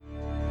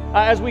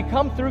As we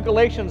come through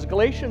Galatians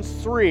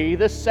 3,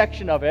 this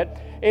section of it,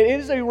 it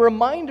is a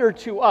reminder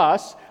to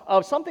us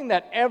of something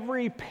that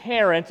every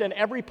parent and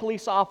every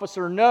police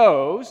officer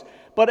knows,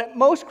 but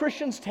most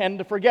Christians tend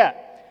to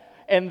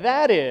forget. And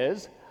that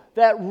is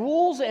that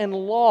rules and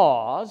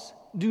laws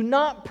do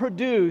not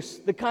produce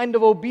the kind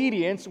of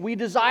obedience we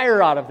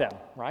desire out of them,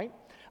 right?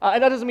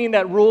 And that doesn't mean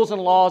that rules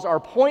and laws are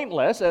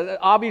pointless.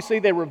 Obviously,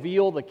 they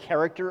reveal the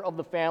character of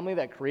the family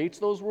that creates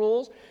those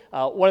rules.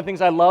 One of the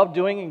things I love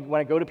doing when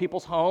I go to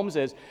people's homes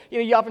is,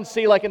 you often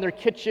see like in their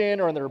kitchen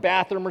or in their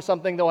bathroom or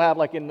something, they'll have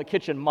like in the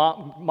kitchen,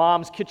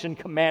 mom's kitchen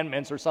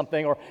commandments or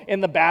something, or in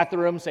the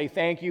bathroom, say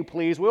thank you,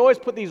 please. We always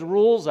put these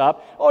rules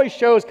up. Always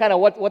shows kind of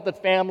what the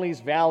families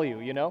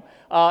value,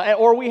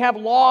 or we have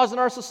laws in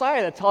our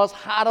society that tell us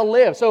how to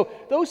live. So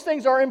those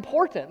things are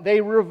important.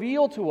 They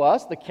reveal to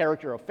us the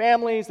character of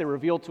families. They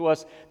reveal to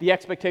us the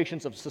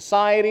expectations of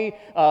society.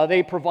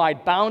 They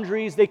provide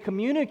boundaries. They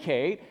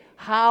communicate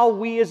how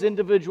we as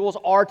individuals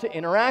are to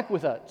interact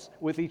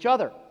with each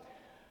other.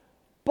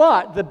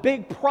 But the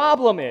big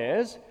problem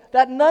is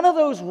that none of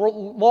those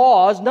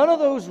laws, none of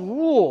those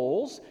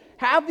rules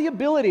have the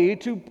ability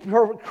to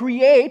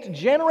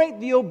generate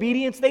the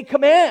obedience they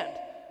command.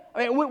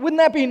 I mean, wouldn't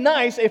that be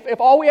nice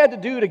if all we had to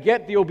do to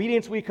get the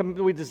obedience we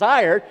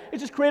desired is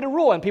just create a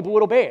rule and people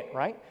would obey it,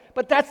 right?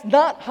 But that's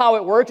not how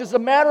it works. As a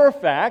matter of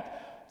fact,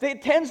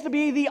 it tends to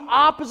be the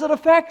opposite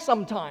effect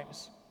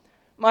sometimes.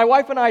 My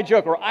wife and I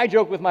joke, or I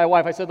joke with my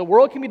wife, I said the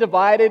world can be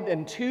divided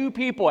in two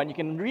people, and you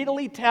can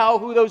readily tell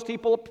who those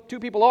two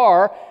people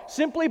are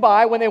simply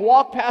by when they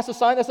walk past a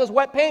sign that says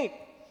wet paint.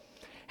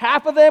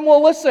 Half of them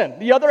will listen.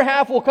 The other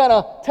half will kind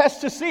of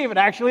test to see if it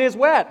actually is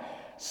wet.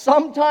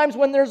 Sometimes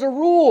when there's a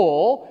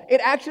rule,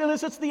 it actually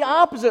elicits the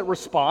opposite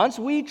response.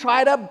 We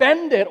try to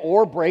bend it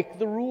or break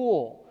the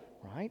rule,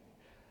 right?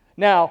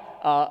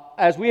 Now,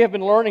 as we have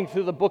been learning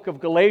through the book of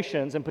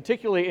Galatians, and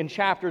particularly in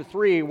chapter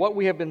 3, what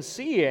we have been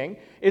seeing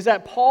is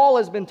that Paul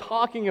has been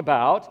talking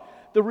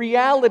about the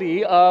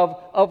reality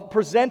of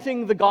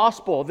presenting the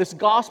gospel, this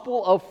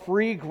gospel of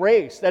free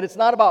grace, that it's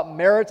not about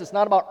merits, it's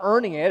not about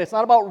earning it, it's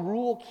not about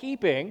rule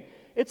keeping,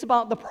 it's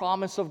about the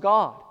promise of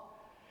God.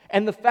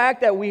 And the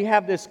fact that we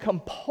have this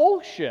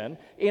compulsion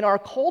in our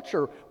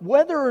culture,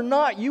 whether or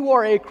not you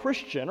are a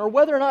Christian or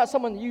whether or not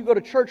you go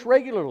to church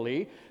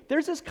regularly,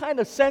 there's this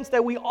kind of sense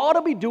that we ought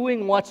to be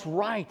doing what's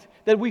right,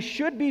 that we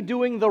should be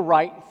doing the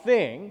right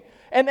thing.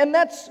 And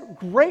that's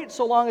great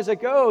so long as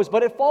it goes,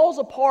 but it falls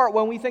apart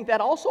when we think that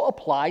also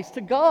applies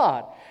to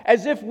God,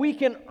 as if we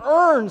can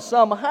earn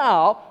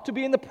somehow to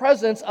be in the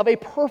presence of a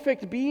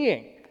perfect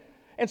being.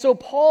 And so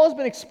Paul has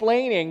been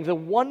explaining the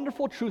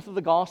wonderful truth of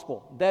the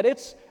gospel, that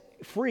it's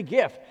free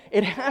gift.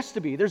 It has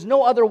to be. There's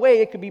no other way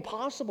it could be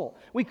possible.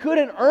 We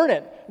couldn't earn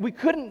it. We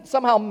couldn't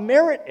somehow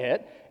merit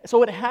it,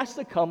 so it has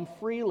to come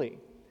freely.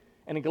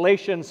 And in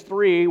Galatians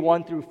 3,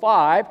 1 through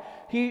 5,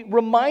 he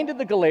reminded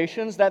the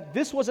Galatians that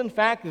this was in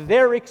fact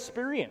their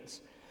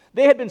experience.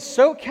 They had been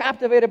so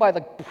captivated by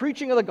the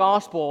preaching of the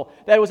gospel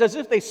that it was as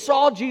if they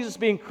saw Jesus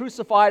being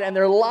crucified and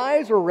their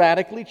lives were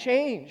radically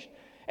changed.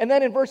 And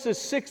then in verses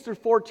 6 through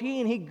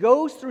 14, he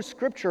goes through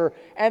Scripture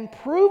and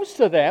proves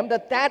to them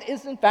that that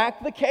is in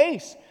fact the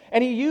case.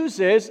 And he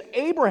uses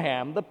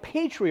Abraham, the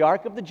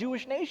patriarch of the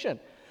Jewish nation.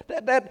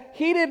 That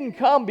he didn't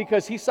come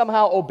because he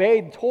somehow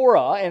obeyed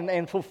Torah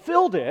and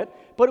fulfilled it,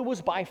 but it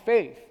was by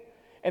faith.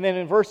 And then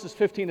in verses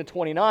 15 to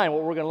 29,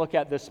 what we're going to look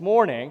at this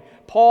morning,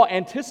 Paul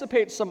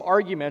anticipates some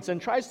arguments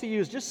and tries to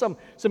use just some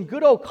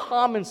good old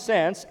common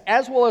sense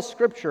as well as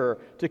Scripture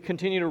to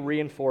continue to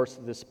reinforce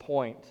this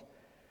point.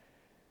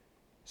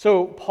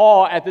 So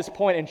Paul, at this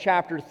point in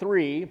chapter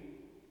 3,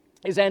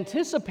 is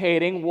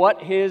anticipating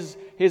what his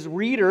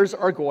readers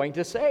are going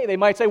to say. They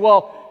might say,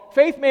 well,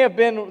 faith may have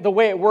been the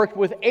way it worked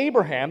with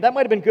Abraham. That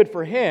might have been good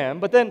for him,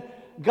 but then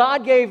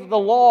God gave the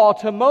law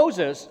to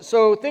Moses,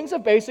 so things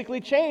have basically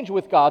changed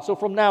with God. So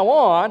from now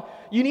on,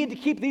 you need to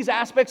keep these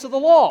aspects of the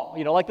law,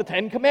 like the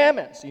Ten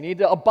Commandments. You need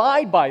to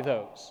abide by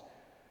those.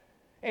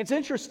 And it's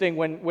interesting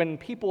when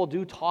people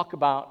do talk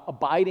about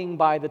abiding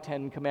by the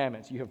Ten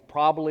Commandments. You have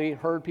probably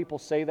heard people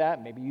say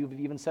that. Maybe you've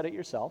even said it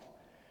yourself.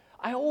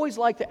 I always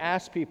like to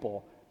ask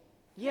people,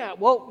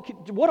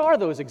 what are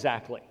those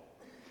exactly?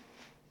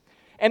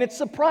 And it's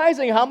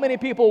surprising how many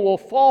people will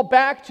fall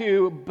back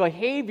to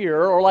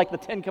behavior or like the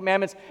Ten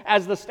Commandments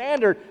as the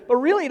standard, but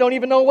really don't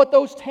even know what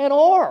those 10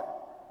 are.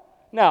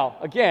 Now,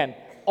 again,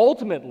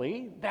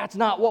 ultimately, that's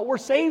not what we're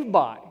saved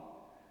by.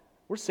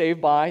 We're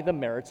saved by the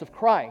merits of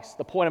Christ.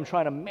 The point I'm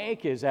trying to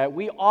make is that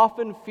we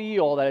often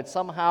feel that it's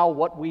somehow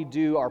what we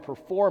do, our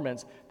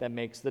performance, that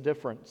makes the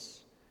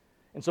difference.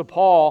 And so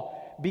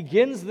Paul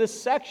begins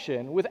this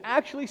section with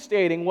actually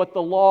stating what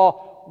the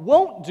law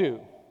won't do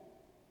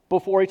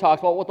before he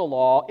talks about what the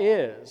law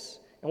is.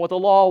 And what the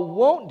law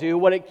won't do,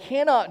 what it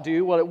cannot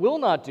do, what it will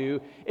not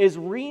do, is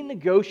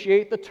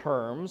renegotiate the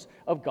terms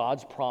of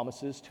God's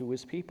promises to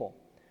his people.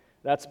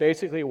 That's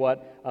basically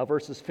what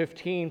verses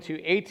 15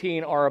 to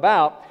 18 are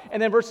about.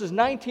 And then verses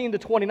 19 to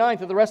 29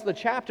 through the rest of the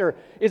chapter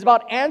is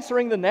about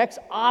answering the next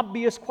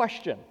obvious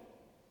question.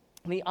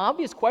 And the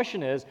obvious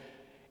question is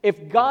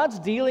if God's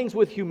dealings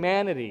with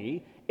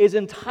humanity is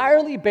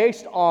entirely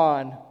based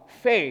on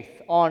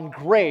faith, on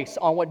grace,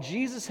 on what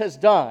Jesus has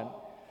done,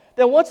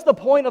 then what's the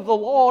point of the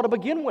law to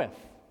begin with?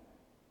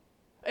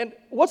 And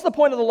what's the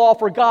point of the law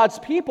for God's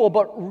people?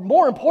 But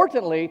more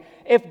importantly,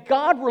 if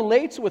God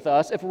relates with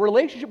us, if a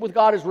relationship with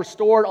God is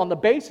restored on the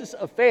basis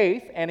of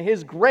faith and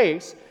His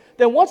grace,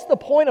 then what's the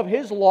point of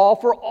His law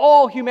for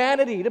all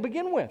humanity to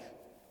begin with?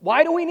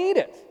 Why do we need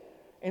it?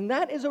 And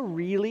that is a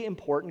really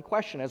important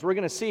question. As we're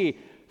going to see,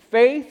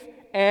 faith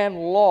and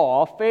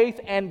law, faith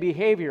and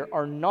behavior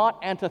are not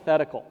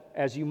antithetical,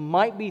 as you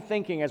might be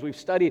thinking as we've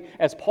studied,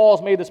 as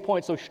Paul's made this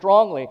point so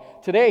strongly.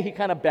 Today, he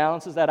kind of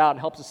balances that out and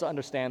helps us to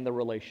understand the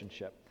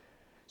relationship.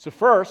 So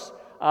first,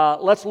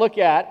 let's look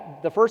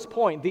at the first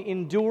point, the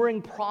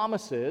enduring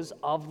promises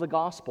of the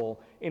gospel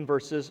in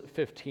verses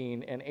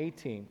 15 and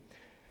 18.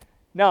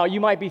 Now, you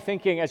might be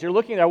thinking, as you're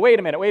looking there, wait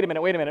a minute.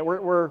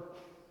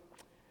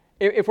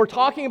 If we're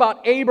talking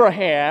about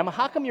Abraham,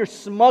 how come you're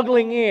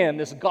smuggling in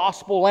this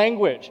gospel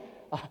language?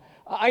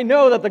 I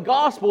know that the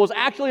gospel is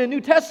actually a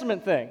New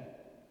Testament thing.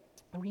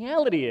 The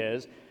reality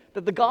is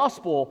that the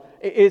gospel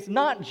is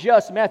not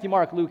just Matthew,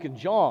 Mark, Luke, and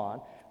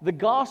John. The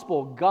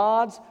gospel,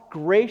 God's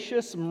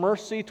gracious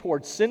mercy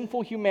towards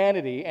sinful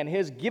humanity and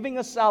His giving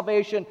us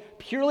salvation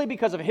purely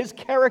because of His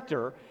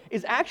character,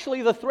 is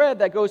actually the thread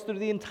that goes through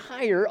the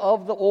entire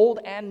of the Old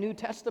and New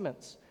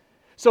Testaments.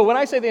 So when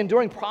I say the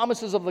enduring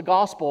promises of the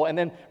gospel, and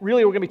then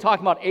really we're going to be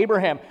talking about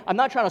Abraham, I'm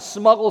not trying to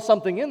smuggle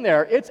something in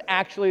there. It's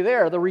actually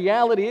there. The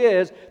reality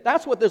is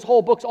that's what this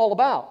whole book's all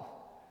about.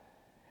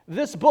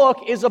 This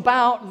book is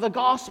about the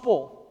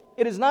gospel.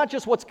 It is not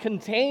just what's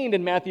contained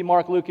in Matthew,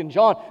 Mark, Luke, and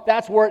John.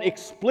 That's where it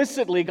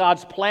explicitly,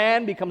 God's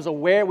plan becomes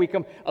aware. We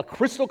become a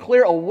crystal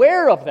clear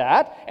aware of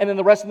that, and then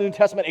the rest of the New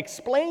Testament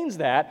explains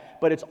that,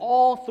 but it's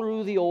all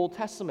through the Old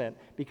Testament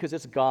because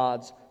it's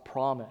God's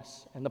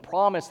promise. And the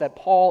promise that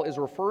Paul is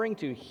referring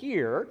to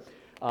here,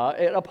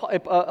 it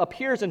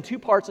appears in two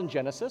parts in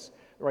Genesis.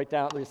 Write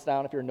this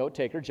down if you're a note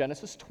taker,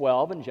 Genesis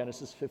 12 and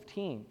Genesis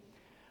 15.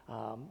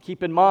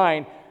 Keep in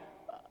mind,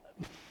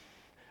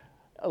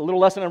 a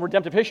little lesson in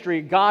redemptive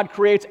history, God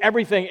creates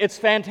everything. It's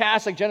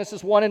fantastic.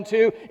 Genesis 1 and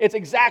 2, it's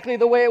exactly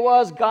the way it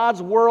was.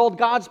 God's world,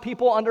 God's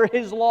people under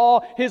His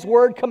law, His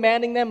word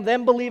commanding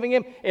them believing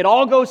Him. It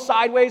all goes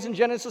sideways in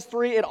Genesis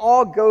 3. It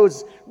all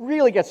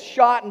really gets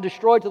shot and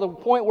destroyed to the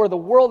point where the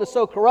world is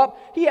so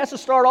corrupt, He has to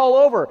start all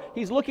over.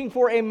 He's looking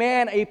for a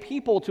man, a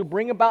people to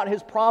bring about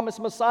His promised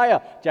Messiah.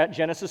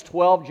 Genesis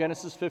 12,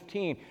 Genesis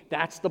 15.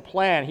 That's the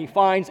plan. He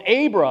finds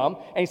Abram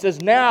and He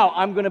says, now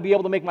I'm going to be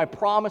able to make my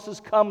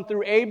promises come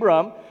through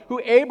Abram, who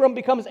Abram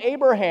becomes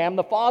Abraham,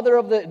 the father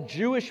of the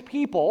Jewish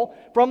people.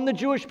 From the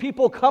Jewish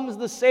people comes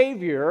the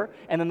Savior,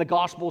 and then the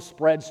gospel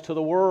spreads to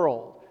the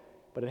world.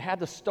 But it had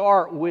to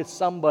start with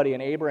somebody,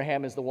 and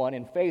Abraham is the one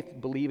in faith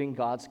believing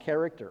God's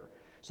character.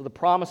 So the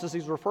promises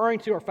he's referring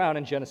to are found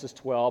in Genesis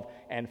 12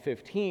 and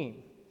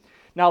 15.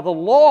 Now, the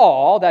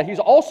law that he's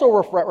also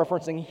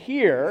referencing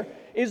here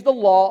is the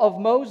law of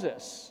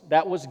Moses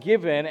that was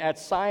given at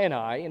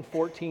Sinai in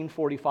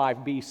 1445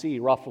 BC,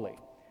 roughly.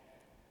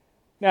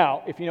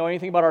 Now, if you know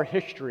anything about our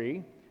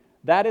history,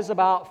 that is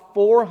about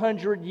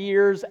 400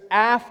 years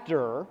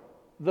after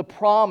the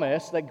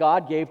promise that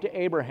God gave to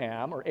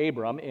Abraham, or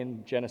Abram,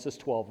 in Genesis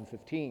 12 and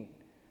 15.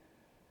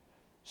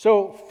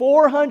 So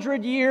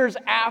 400 years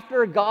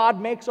after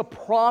God makes a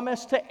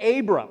promise to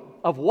Abram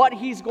of what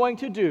He's going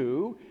to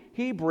do,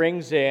 He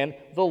brings in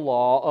the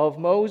law of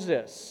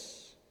Moses.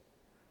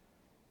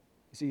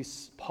 See,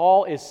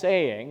 Paul is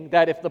saying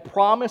that if the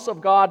promise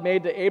of God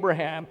made to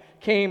Abraham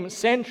came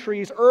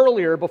centuries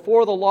earlier,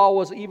 before the law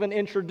was even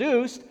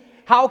introduced,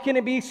 how can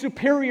it be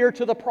superior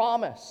to the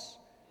promise?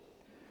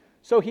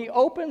 So he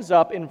opens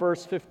up in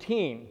verse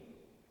 15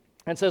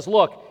 and says,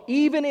 look,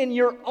 even in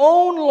your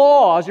own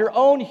laws, your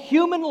own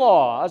human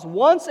laws,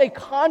 once a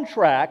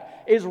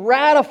contract is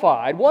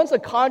ratified, once a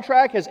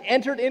contract has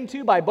entered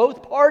into by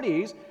both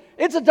parties,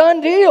 it's a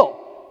done deal.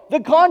 The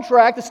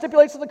contract, the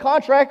stipulations of the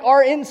contract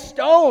are in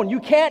stone.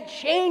 You can't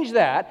change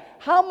that.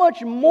 How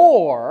much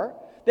more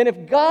than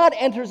if God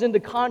enters into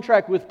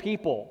contract with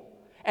people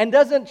and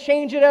doesn't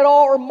change it at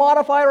all or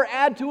modify or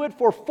add to it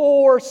for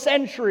 4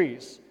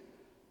 centuries?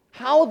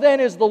 How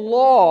then is the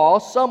law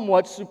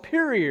somewhat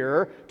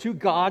superior to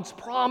God's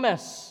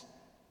promise?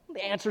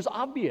 The answer is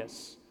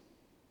obvious.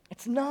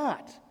 It's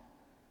not.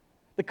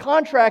 The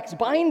contract's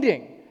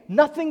binding.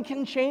 Nothing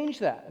can change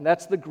that. And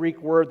that's the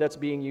Greek word that's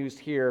being used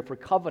here for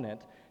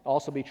covenant.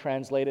 Also be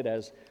translated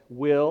as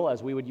will,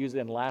 as we would use it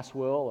in last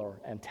will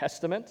and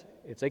testament.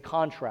 It's a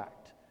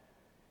contract.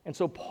 And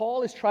so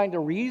Paul is trying to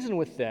reason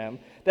with them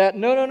that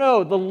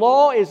no, the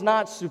law is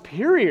not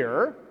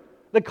superior.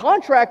 The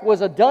contract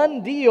was a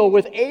done deal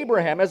with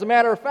Abraham. As a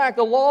matter of fact,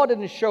 the law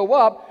didn't show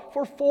up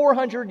for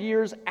 400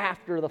 years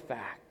after the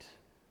fact.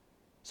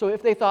 So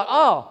if they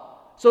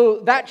thought,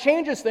 so that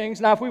changes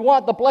things. Now, if we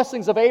want the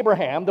blessings of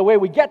Abraham, the way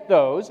we get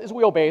those is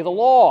we obey the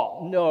law.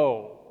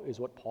 No, is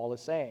what Paul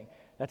is saying.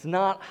 That's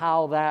not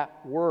how that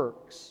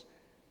works.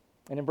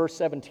 And in verse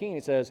 17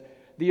 it says,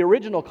 the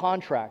original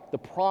contract, the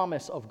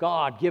promise of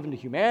God given to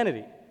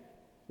humanity,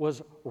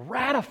 was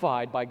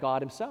ratified by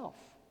God himself.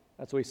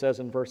 That's what he says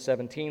in verse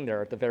 17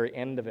 there at the very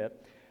end of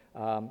it.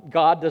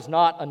 God does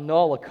not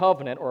annul a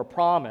covenant or a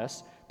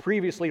promise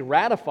previously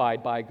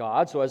ratified by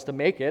God so as to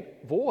make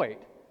it void.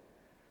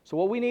 So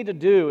what we need to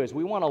do is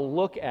we want to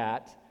look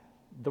at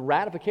the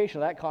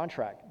ratification of that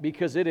contract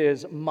because it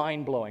is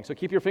mind-blowing. So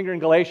keep your finger in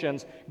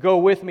Galatians. Go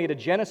with me to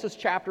Genesis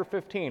chapter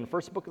 15,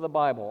 first book of the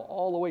Bible,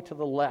 all the way to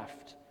the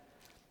left.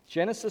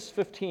 Genesis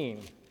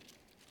 15.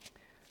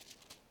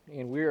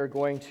 And we are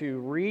going to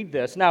read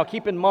this. Now,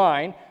 keep in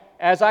mind,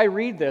 as I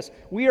read this,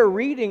 we are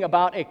reading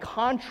about a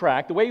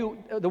contract.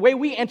 The way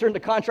we enter into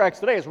contracts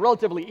today is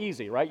relatively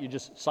easy, right? You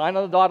just sign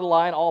on the dotted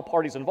line, all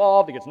parties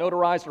involved, it gets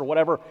notarized or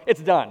whatever,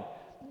 it's done.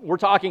 We're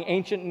talking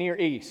ancient Near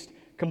East,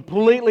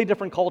 completely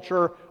different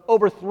culture,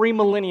 over 3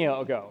 millennia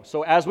ago.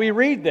 So as we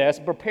read this,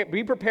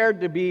 be prepared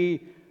to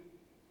be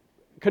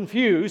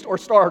confused or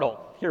startled.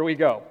 Here we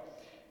go.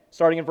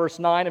 Starting in verse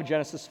 9 of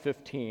Genesis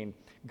 15.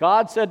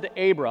 God said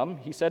to Abram,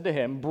 he said to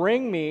him,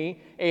 "Bring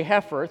me a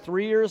heifer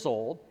 3 years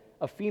old,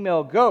 a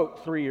female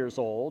goat 3 years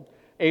old,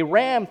 a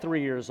ram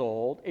 3 years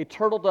old, a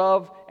turtle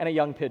dove, and a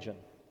young pigeon."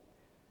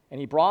 And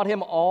he brought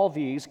him all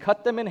these,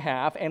 cut them in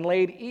half, and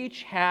laid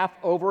each half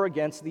over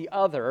against the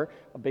other,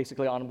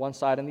 basically on one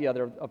side and the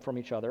other from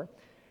each other.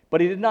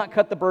 But he did not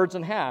cut the birds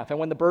in half. And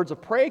when the birds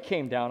of prey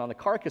came down on the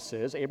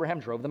carcasses, Abraham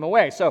drove them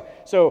away. So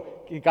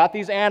he got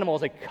these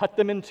animals, they cut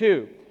them in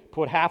two.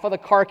 Put half of the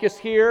carcass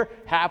here,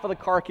 half of the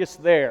carcass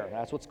there.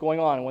 That's what's going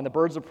on. And when the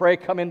birds of prey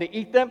come in to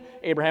eat them,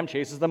 Abraham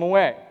chases them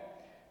away.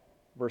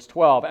 Verse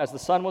 12, as the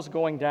sun was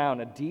going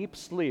down, a deep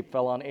sleep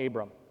fell on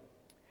Abram.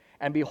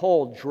 And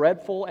behold,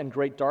 dreadful and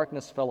great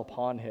darkness fell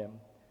upon him.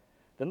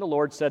 Then the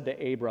Lord said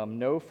to Abram,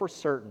 "Know for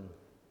certain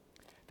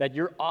that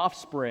your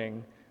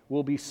offspring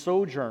will be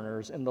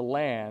sojourners in the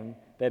land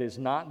that is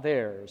not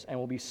theirs, and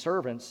will be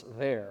servants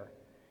there.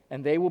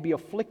 And they will be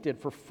afflicted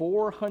for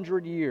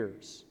 400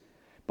 years.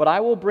 But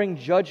I will bring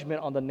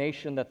judgment on the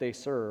nation that they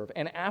serve,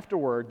 and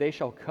afterward they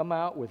shall come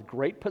out with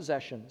great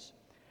possessions.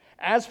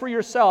 As for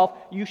yourself,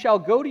 you shall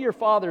go to your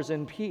fathers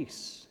in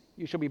peace.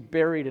 You shall be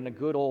buried in a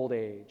good old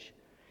age.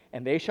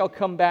 And they shall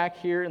come back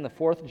here in the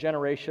 4th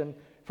generation,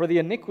 for the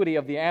iniquity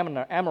of the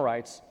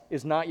Amorites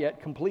is not yet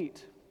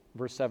complete."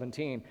 Verse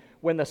 17,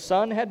 when the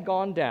sun had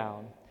gone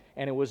down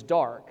and it was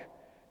dark,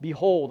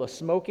 behold, a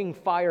smoking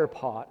fire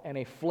pot and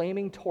a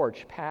flaming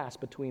torch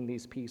passed between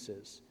these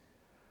pieces.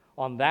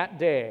 On that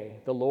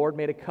day, the Lord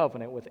made a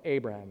covenant with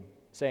Abram,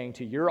 saying,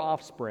 "To your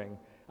offspring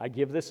I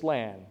give this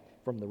land,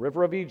 from the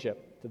river of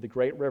Egypt to the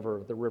great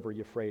river, the river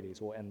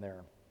Euphrates." We'll end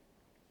there.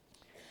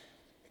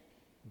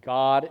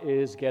 God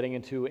is getting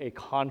into a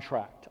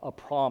contract, a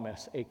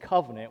promise, a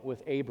covenant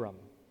with Abram.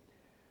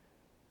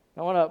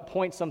 I want to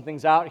point some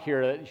things out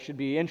here that should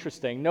be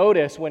interesting.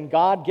 Notice when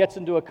God gets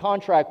into a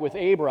contract with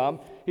Abram,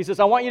 he says,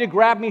 "I want you to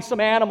grab me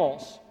some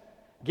animals.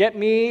 Get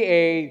me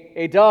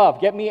a dove,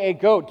 get me a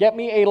goat, get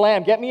me a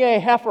lamb, get me a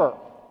heifer."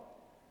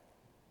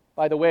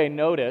 By the way,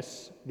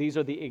 notice these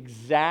are the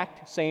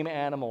exact same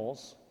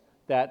animals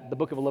that the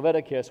book of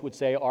Leviticus would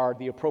say are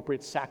the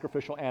appropriate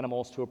sacrificial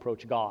animals to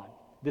approach God.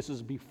 This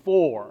is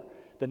before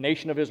the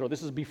nation of Israel.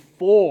 This is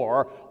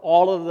before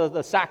all of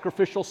the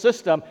sacrificial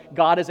system.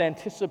 God is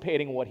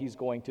anticipating what he's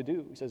going to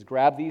do. He says,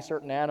 grab these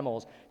certain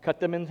animals,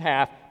 cut them in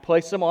half,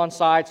 place them on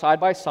side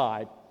by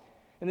side.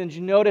 And then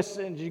you notice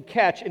and you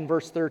catch in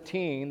verse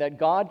 13 that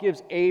God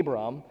gives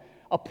Abram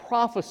a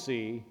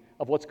prophecy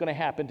of what's going to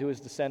happen to his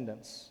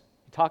descendants.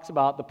 He talks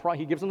about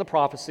he gives them the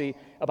prophecy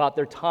about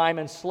their time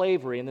in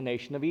slavery in the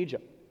nation of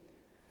Egypt.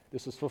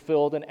 This is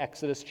fulfilled in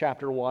Exodus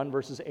chapter 1,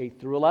 verses 8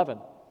 through 11.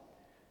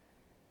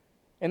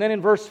 And then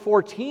in verse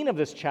 14 of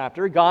this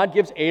chapter, God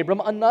gives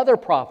Abram another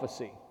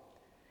prophecy.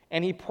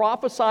 And he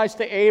prophesies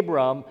to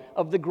Abram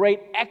of the great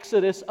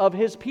exodus of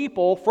his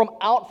people from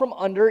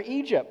under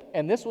Egypt.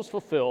 And this was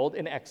fulfilled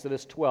in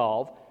Exodus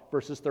 12,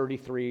 verses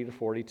 33 to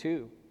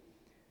 42.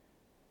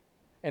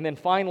 And then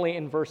finally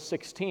in verse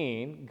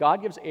 16,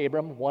 God gives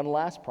Abram one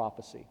last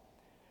prophecy.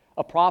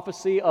 A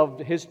prophecy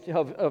of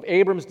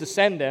Abram's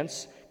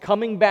descendants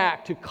coming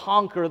back to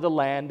conquer the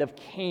land of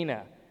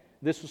Canaan.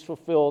 This was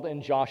fulfilled in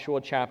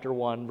Joshua chapter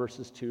 1,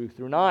 verses 2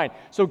 through 9.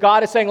 So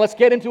God is saying, let's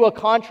get into a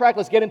contract,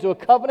 let's get into a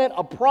covenant,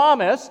 a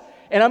promise,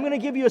 and I'm going to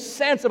give you a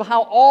sense of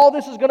how all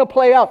this is going to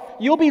play out.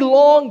 You'll be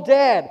long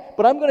dead,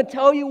 but I'm going to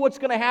tell you what's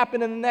going to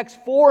happen in the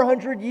next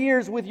 400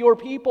 years with your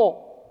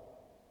people.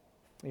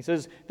 He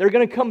says, they're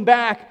going to come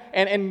back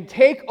and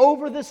take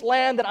over this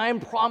land that I am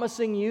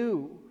promising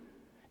you.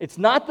 It's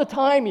not the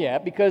time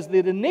yet, because the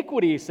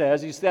iniquity, he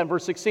says in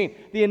verse 16,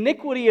 the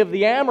iniquity of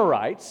the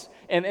Amorites.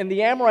 And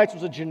the Amorites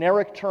was a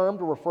generic term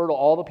to refer to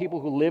all the people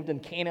who lived in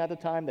Canaan at the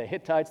time, the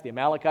Hittites, the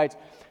Amalekites.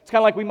 It's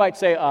kind of like we might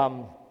say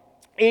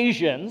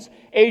Asians.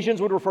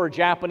 Asians would refer to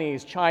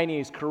Japanese,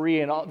 Chinese,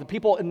 Korean, all the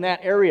people in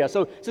that area.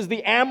 So it says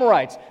the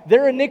Amorites,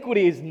 their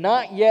iniquity is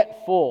not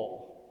yet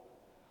full.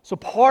 So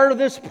part of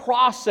this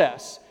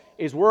process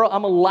is where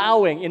I'm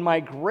allowing in my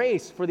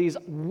grace for these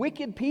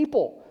wicked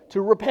people to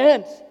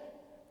repent.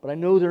 But I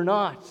know they're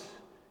not.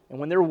 And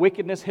when their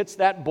wickedness hits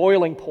that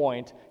boiling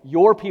point,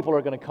 your people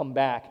are going to come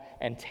back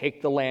and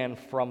take the land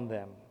from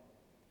them.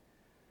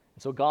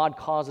 And so God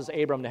causes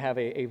Abram to have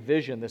a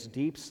vision, this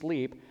deep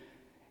sleep,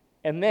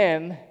 and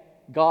then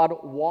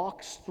God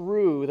walks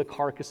through the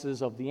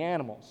carcasses of the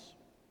animals.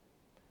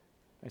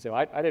 I say,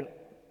 well, I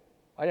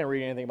didn't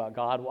read anything about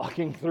God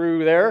walking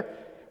through there.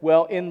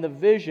 Well, in the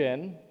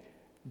vision,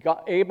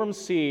 Abram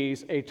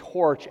sees a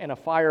torch and a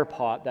fire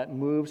pot that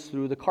moves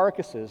through the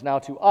carcasses. Now,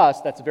 to us,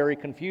 that's very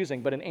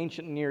confusing, but in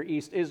ancient Near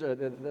East Israel,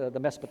 the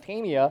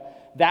Mesopotamia,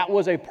 that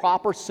was a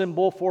proper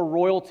symbol for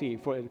royalty.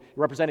 It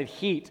represented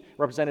heat,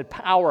 represented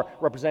power,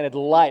 represented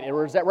light. It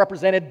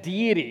represented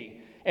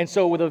deity. And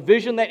so with a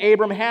vision that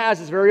Abram has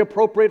is very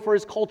appropriate for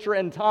his culture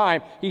and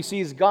time. He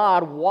sees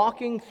God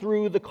walking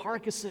through the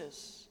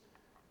carcasses.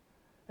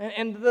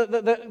 And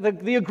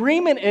the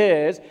agreement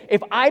is,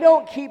 if I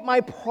don't keep my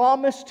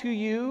promise to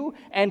you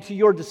and to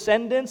your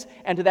descendants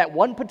and to that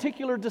one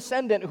particular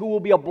descendant who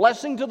will be a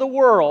blessing to the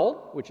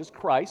world, which is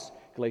Christ,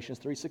 Galatians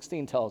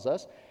 3:16 tells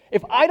us,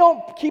 if I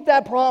don't keep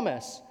that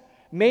promise,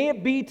 may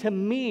it be to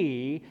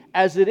me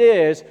as it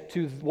is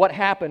to what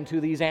happened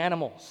to these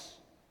animals.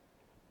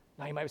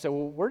 Now you might say,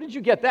 well, where did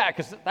you get that?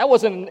 Because that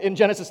wasn't in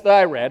Genesis that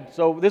I read.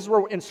 So this is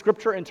where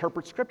Scripture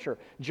interprets Scripture.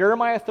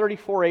 Jeremiah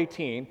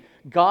 34:18,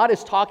 God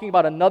is talking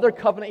about another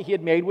covenant he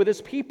had made with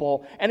his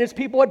people, and his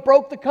people had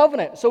broke the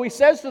covenant. So he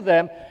says to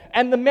them,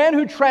 and the men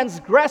who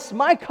transgressed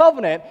my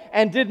covenant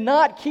and did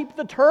not keep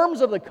the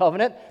terms of the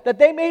covenant that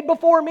they made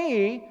before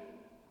me,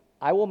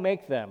 I will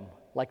make them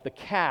like the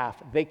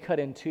calf they cut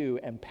in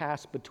two and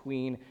pass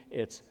between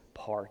its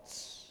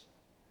parts.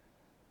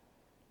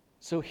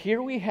 So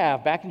here we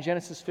have, back in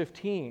Genesis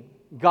 15,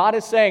 God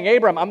is saying,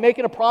 Abram, I'm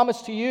making a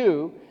promise to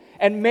you,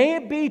 and may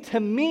it be to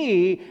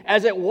me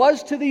as it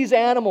was to these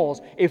animals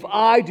if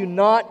I do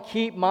not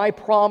keep my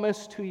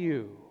promise to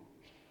you.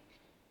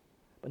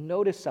 But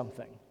notice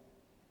something.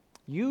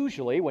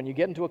 Usually, when you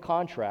get into a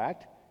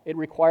contract, it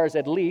requires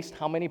at least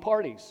how many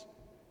parties?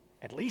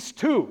 At least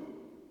two.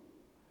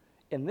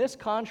 In this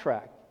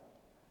contract,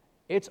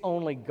 it's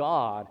only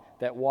God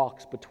that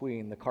walks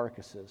between the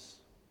carcasses.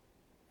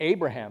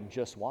 Abraham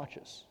just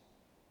watches.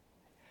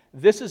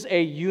 This is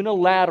a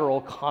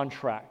unilateral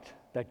contract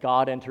that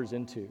God enters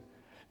into.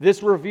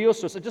 This reveals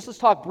to us, just let's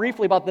talk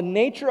briefly about the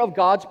nature of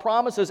God's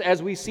promises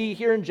as we see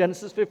here in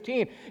Genesis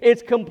 15.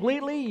 It's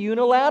completely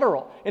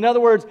unilateral. In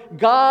other words,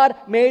 God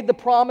made the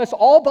promise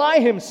all by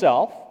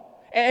himself,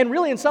 and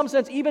really in some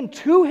sense even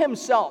to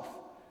himself.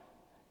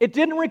 It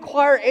didn't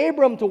require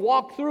Abram to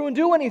walk through and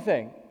do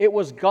anything. It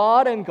was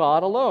God and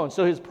God alone.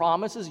 So his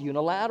promise is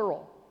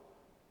unilateral.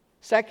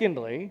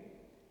 Secondly,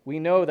 we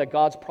know that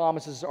God's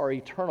promises are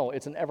eternal.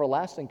 It's an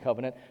everlasting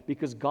covenant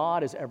because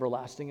God is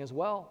everlasting as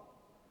well.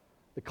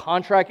 The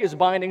contract is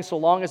binding so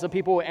long as the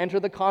people who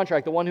enter the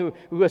contract, the one who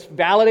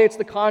validates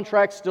the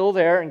contract, still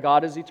there, and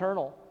God is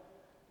eternal.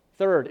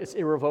 Third, it's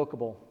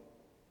irrevocable.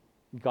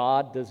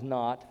 God does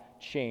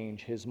not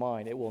change his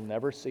mind. It will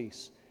never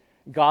cease.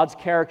 God's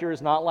character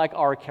is not like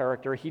our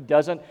character. He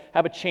doesn't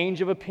have a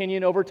change of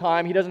opinion over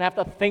time. He doesn't have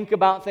to think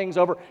about things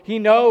over. He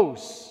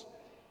knows.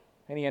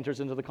 And he enters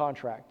into the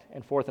contract.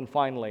 And fourth and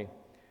finally,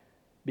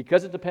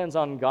 because it depends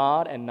on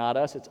God and not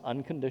us, it's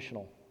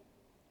unconditional.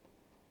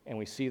 And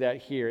we see that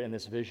here in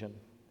this vision.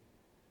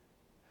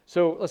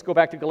 So let's go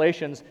back to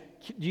Galatians.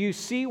 Do you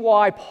see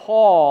why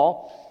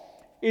Paul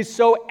is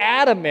so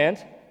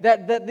adamant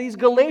that these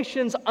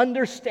Galatians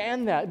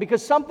understand that?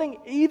 Because something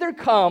either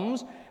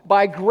comes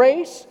by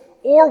grace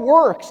or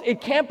works. It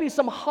can't be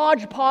some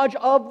hodgepodge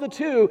of the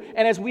two.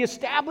 And as we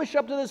establish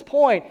up to this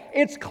point,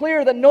 it's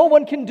clear that no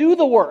one can do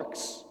the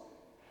works.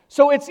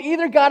 So it's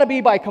either got to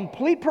be by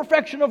complete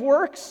perfection of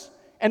works,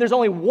 and there's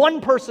only one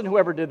person who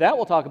ever did that,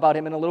 we'll talk about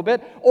him in a little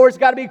bit, or it's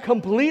got to be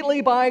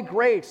completely by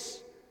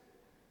grace.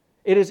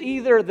 It is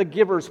either the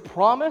giver's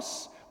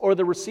promise or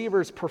the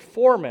receiver's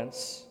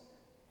performance,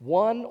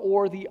 one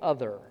or the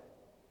other.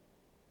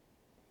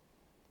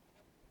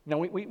 Now,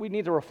 we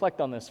need to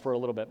reflect on this for a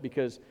little bit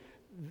because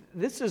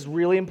this is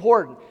really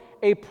important.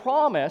 A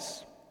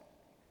promise,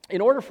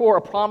 in order for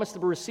a promise to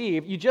be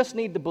received, you just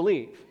need to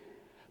believe.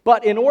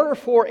 But in order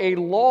for a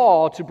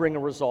law to bring a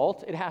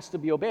result, it has to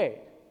be obeyed,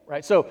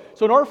 right? So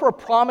in order for a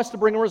promise to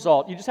bring a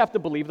result, you just have to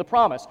believe the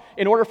promise.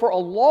 In order for a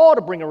law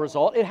to bring a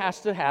result, it has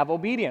to have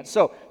obedience.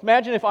 So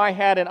imagine if I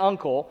had an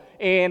uncle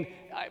and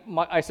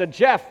I said,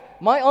 Jeff,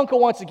 my uncle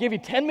wants to give you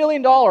 $10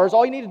 million.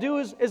 All you need to do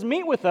is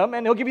meet with him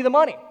and he'll give you the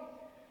money.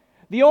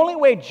 The only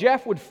way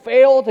Jeff would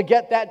fail to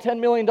get that $10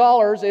 million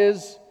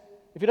is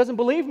if he doesn't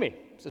believe me.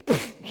 He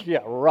says, yeah,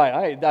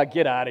 right, I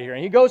get out of here.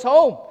 And he goes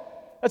home.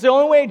 That's the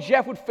only way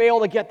Jeff would fail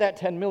to get that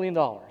 $10 million.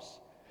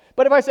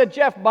 But if I said,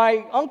 Jeff,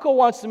 my uncle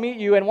wants to meet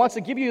you and wants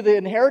to give you the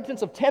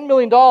inheritance of $10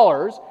 million,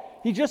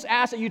 he just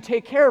asks that you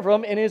take care of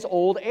him in his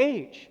old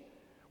age.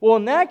 Well,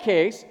 in that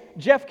case,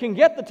 Jeff can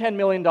get the $10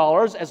 million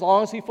as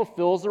long as he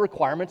fulfills the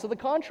requirements of the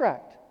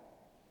contract.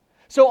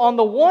 So on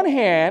the one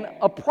hand,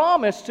 a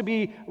promise to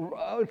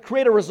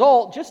create a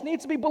result just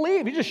needs to be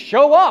believed. You just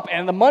show up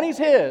and the money's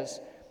his.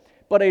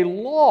 But a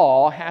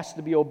law has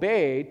to be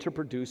obeyed to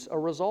produce a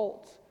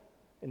result.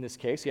 In this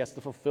case, he has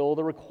to fulfill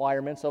the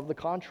requirements of the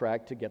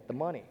contract to get the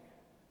money.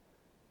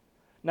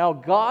 Now,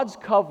 God's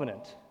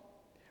covenant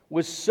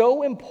was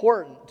so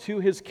important to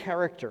his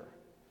character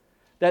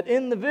that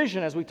in the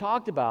vision, as we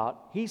talked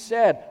about, he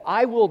said,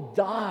 I will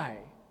die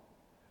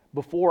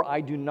before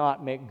I do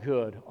not make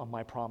good on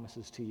my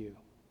promises to you.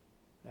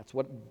 That's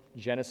what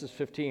Genesis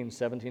 15,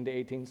 17 to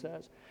 18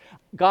 says.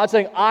 God's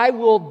saying, I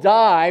will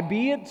die,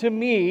 be it to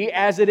me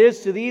as it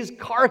is to these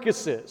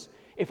carcasses,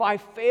 if I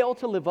fail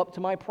to live up to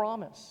my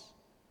promise.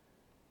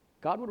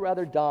 God would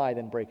rather die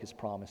than break his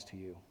promise to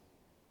you.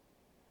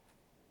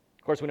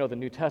 Of course, we know the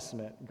New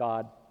Testament,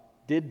 God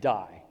did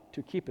die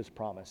to keep his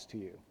promise to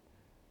you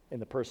in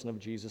the person of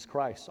Jesus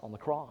Christ on the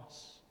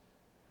cross.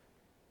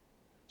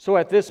 So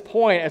at this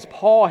point, as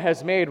Paul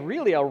has made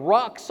really a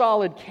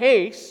rock-solid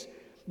case,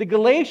 the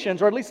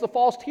Galatians, or at least the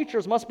false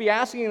teachers, must be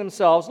asking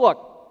themselves,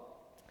 look,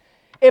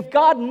 if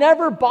God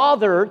never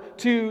bothered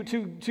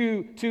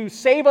to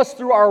save us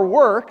through our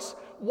works,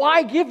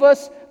 why give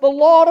us the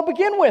law to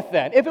begin with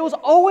then? If it was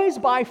always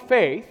by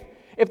faith,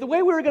 if the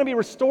way we were going to be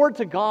restored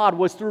to God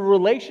was through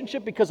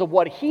relationship because of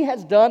what he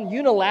has done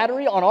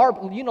unilaterally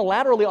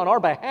on our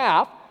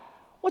behalf,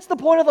 what's the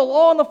point of the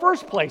law in the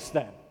first place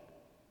then?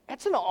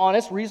 That's an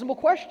honest, reasonable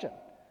question.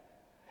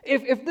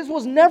 If this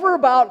was never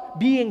about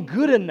being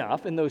good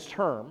enough in those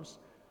terms,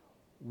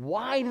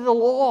 why the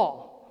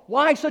law?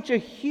 Why such a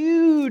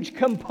huge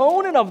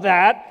component of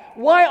that?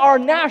 Why our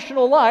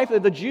national life,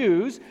 the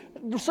Jews,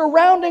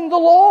 surrounding the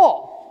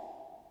law?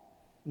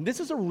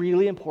 This is a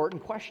really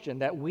important question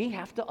that we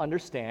have to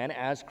understand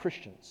as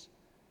Christians.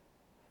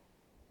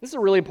 This is a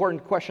really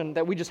important question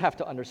that we just have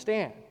to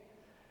understand.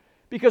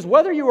 Because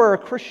whether you are a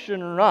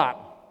Christian or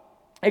not,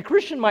 a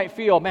Christian might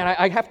feel, man,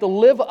 I have to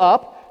live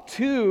up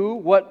to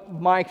what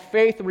my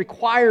faith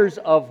requires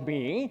of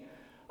me.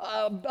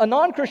 A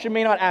non-Christian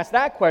may not ask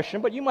that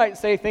question, but you might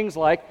say things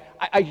like,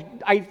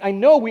 I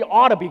know we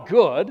ought to be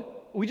good.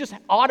 We just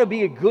ought to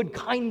be a good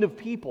kind of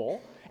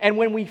people. And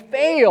when we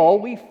fail,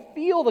 we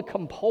feel the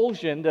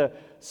compulsion to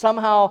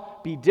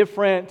somehow be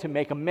different, to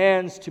make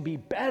amends, to be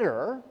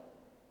better.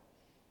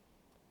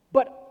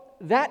 But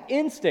that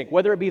instinct,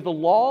 whether it be the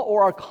law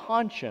or our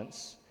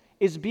conscience,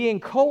 is being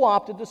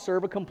co-opted to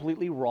serve a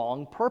completely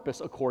wrong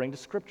purpose according to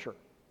Scripture.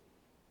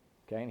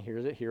 Okay, and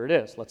here it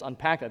is. Let's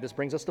unpack that. This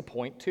brings us to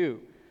point 2.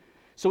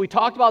 So we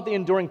talked about the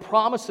enduring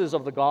promises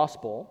of the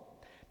gospel.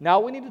 Now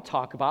we need to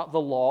talk about the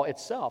law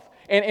itself.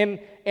 And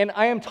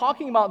I am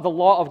talking about the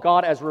law of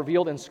God as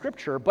revealed in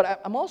Scripture,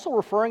 but I'm also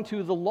referring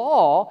to the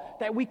law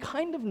that we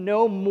kind of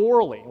know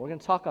morally. We're going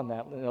to talk on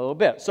that in a little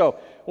bit. So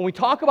when we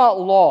talk about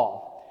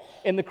law,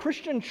 in the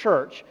Christian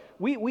church,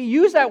 we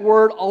use that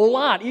word a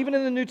lot. Even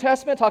in the New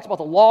Testament, it talks about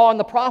the law and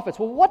the prophets.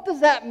 Well, what does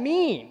that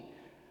mean?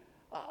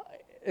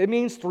 It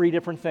means 3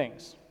 different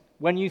things.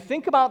 When you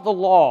think about the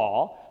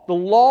law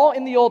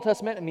in the Old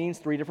Testament, it means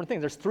 3 different things.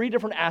 There's 3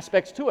 different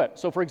aspects to it.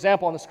 So, for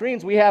example, on the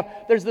screens,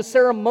 there's the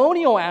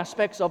ceremonial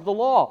aspects of the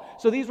law.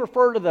 So these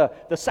refer to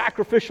the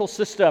sacrificial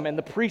system and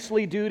the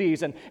priestly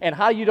duties and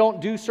how you don't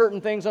do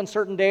certain things on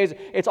certain days.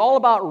 It's all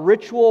about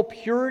ritual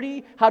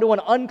purity. How do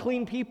an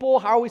unclean people,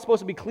 how are we supposed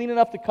to be clean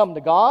enough to come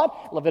to God?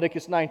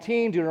 Leviticus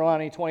 19,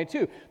 Deuteronomy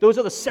 22. Those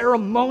are the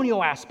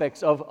ceremonial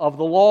aspects of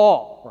the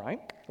law,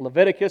 right?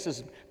 Leviticus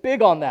is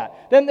big on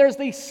that. Then there's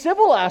the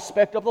civil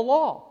aspect of the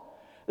law.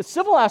 The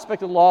civil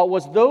aspect of the law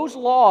was those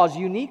laws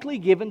uniquely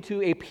given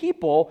to a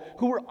people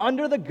who were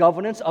under the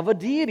governance of a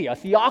deity, a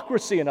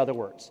theocracy, in other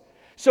words.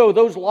 So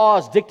those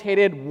laws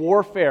dictated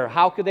warfare.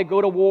 How could they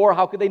go to war?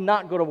 How could they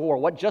not go to war?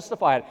 What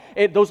justified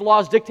it? Those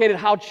laws dictated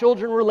how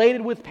children related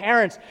with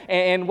parents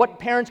and what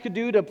parents could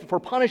do for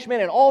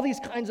punishment and all these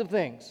kinds of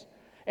things.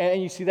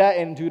 And you see that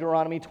in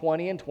Deuteronomy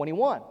 20 and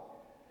 21.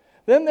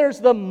 Then there's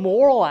the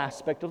moral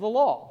aspect of the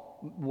law,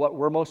 what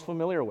we're most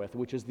familiar with,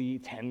 which is the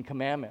 10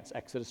 Commandments,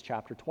 Exodus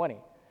chapter 20.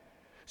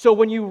 So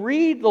when you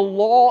read the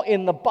law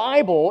in the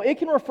Bible, it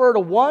can refer to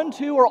 1,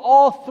 2, or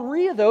all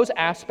 3 of those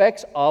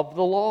aspects of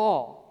the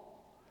law.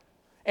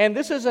 And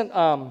this isn't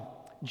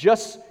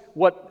just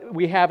what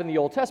we have in the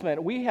Old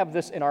Testament. We have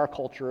this in our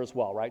culture as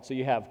well, right? So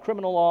you have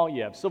criminal law,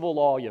 you have civil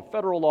law, you have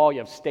federal law, you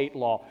have state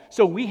law.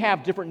 So we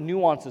have different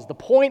nuances. The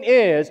point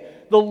is,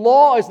 the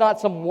law is not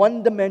some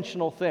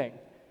one-dimensional thing.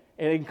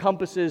 It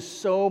encompasses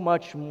so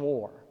much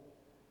more.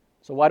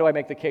 So why do I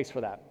make the case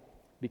for that?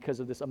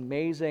 Because of this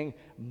amazing,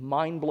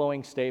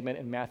 mind-blowing statement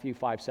in Matthew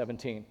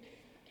 5:17,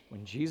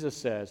 when Jesus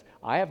says,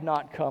 I have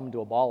not come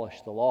to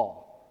abolish the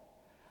law.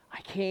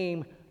 I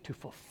came to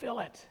fulfill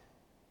it.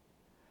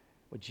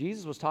 What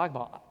Jesus was talking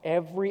about,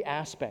 every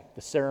aspect,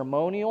 the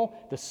ceremonial,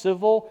 the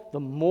civil,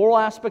 the moral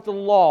aspect of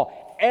the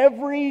law,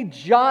 every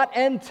jot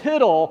and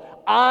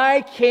tittle,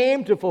 I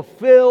came to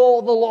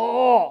fulfill the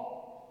law.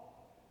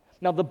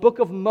 Now, the book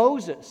of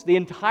Moses, the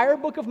entire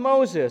book of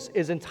Moses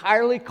is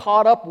entirely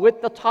caught up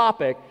with the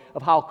topic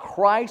of how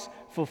Christ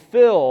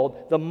fulfilled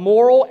the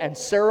moral and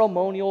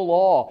ceremonial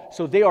law.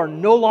 So they are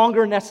no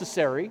longer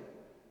necessary.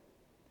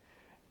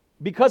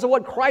 Because of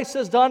what Christ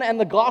has done and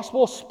the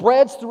gospel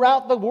spreads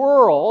throughout the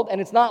world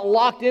and it's not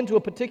locked into a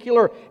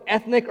particular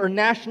ethnic or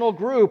national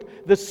group,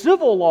 the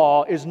civil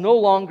law is no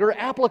longer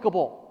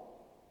applicable.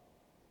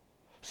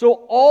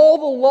 So all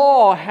the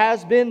law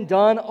has been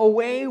done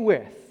away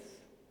with.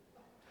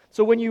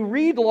 So when you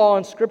read law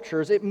in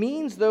scriptures, it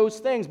means those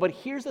things, but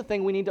here's the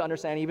thing we need to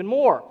understand even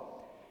more.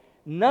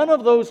 None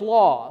of those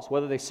laws,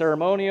 whether they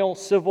ceremonial,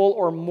 civil,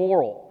 or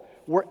moral,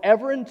 were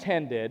ever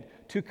intended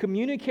to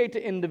communicate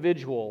to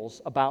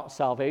individuals about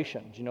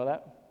salvation. Do you know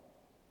that?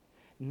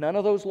 None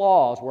of those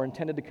laws were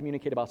intended to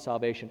communicate about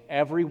salvation.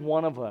 Every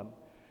one of them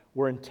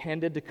were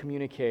intended to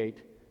communicate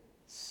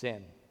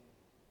sin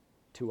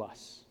to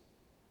us.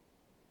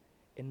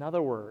 In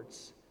other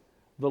words,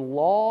 the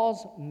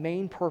law's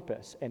main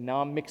purpose, and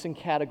now I'm mixing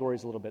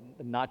categories a little bit,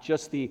 not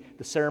just the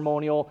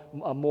ceremonial,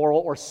 moral,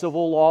 or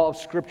civil law of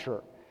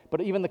Scripture,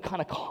 but even the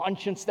kind of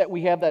conscience that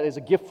we have that is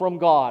a gift from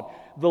God.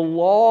 The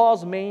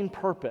law's main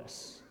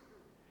purpose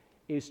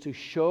is to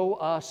show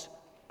us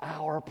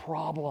our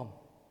problem.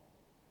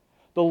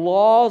 The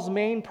law's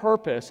main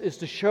purpose is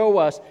to show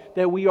us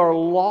that we are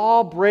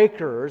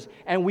lawbreakers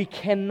and we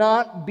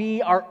cannot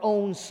be our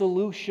own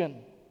solution,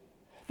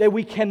 that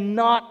we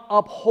cannot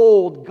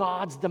uphold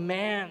God's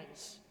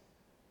demands.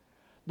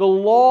 The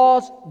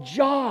law's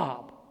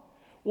job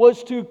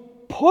was to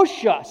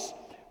push us,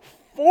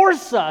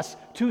 force us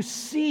to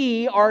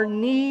see our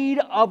need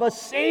of a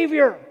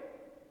Savior.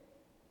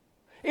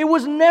 It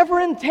was never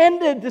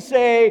intended to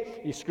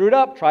say, you screwed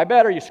up, try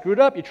better, you screwed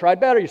up, you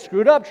tried better, you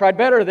screwed up, tried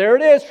better, there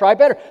it is, try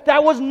better.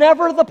 That was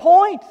never the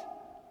point.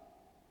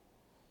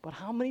 But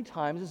how many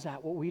times is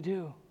that what we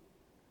do?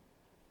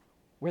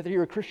 Whether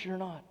you're a Christian or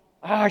not.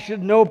 I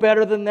should know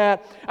better than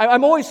that.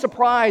 I'm always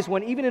surprised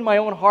when, even in my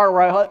own heart,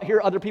 where I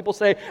hear other people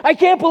say, I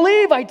can't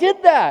believe I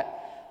did that.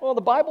 Well,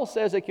 the Bible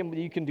says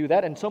you can do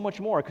that and so much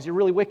more because you're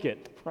really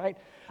wicked, right?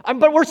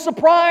 But we're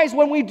surprised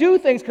when we do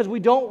things because we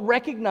don't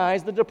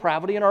recognize the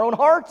depravity in our own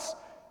hearts.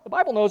 The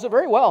Bible knows it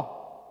very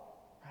well,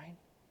 right? I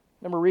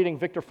remember reading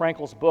Viktor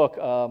Frankl's book,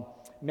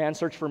 Man's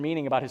Search for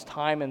Meaning, about his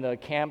time in the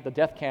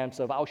death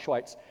camps of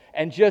Auschwitz,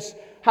 and just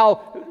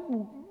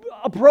how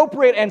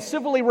appropriate and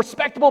civilly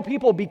respectable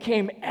people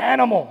became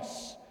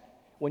animals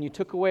when you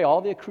took away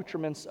all the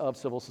accoutrements of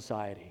civil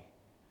society.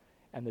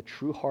 And the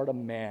true heart of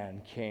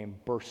man came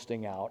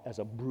bursting out as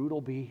a brutal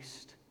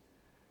beast.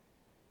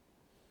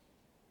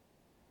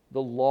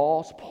 The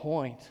law's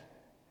point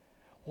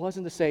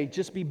wasn't to say,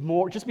 just be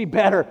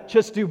better,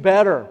 just do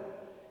better.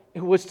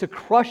 It was to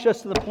crush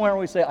us to the point where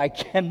we say, I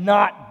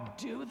cannot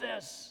do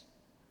this.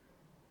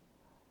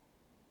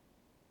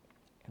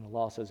 And the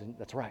law says,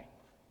 that's right,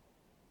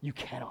 you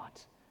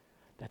cannot.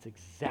 That's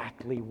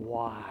exactly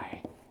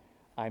why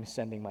I'm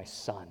sending my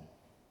Son.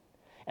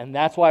 And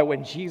that's why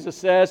when Jesus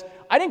says,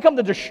 I didn't come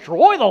to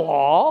destroy the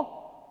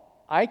law,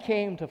 I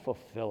came to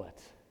fulfill it,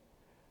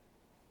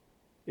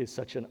 is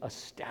such an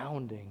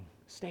astounding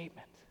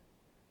statement.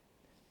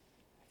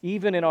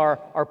 Even in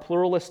our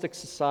pluralistic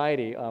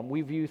society,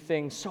 we view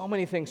so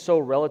many things so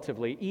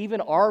relatively.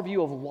 Even our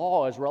view of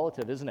law is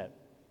relative, isn't it?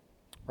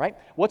 Right?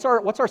 What's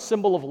our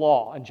symbol of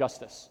law and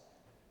justice?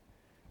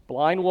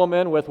 Blind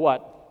woman with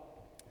what?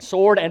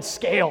 Sword and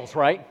scales,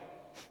 right?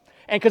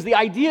 And because the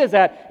idea is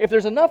that if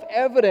there's enough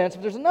evidence,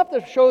 if there's enough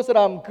that shows that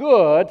I'm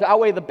good to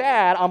outweigh the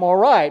bad, I'm all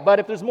right. But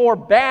if there's more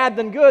bad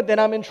than good, then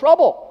I'm in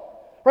trouble.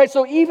 Right?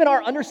 So even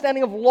our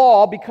understanding of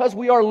law, because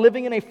we are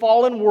living in a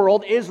fallen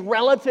world, is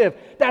relative.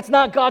 That's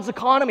not God's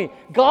economy.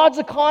 God's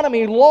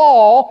economy,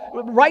 law,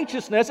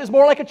 righteousness, is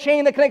more like a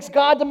chain that connects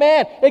God to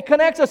man. It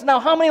connects us. Now,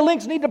 how many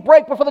links need to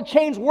break before the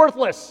chain's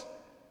worthless?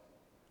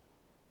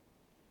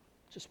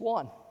 Just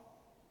one.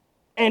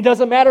 And it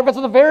doesn't matter if it's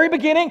at the very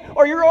beginning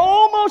or you're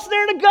almost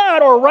there to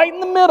God or right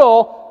in the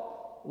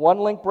middle. One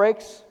link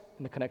breaks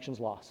and the connection's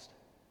lost.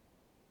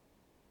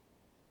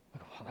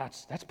 Well,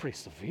 that's pretty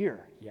severe.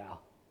 Yeah.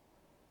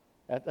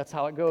 That's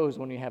how it goes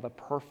when you have a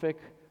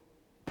perfect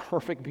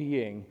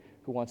being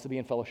who wants to be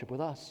in fellowship with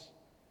us.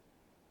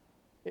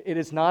 It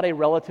is not a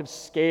relative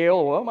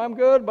scale. Well, I'm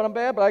good, but I'm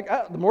bad.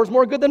 But the more's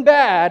more good than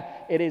bad.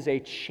 It is a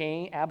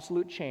chain,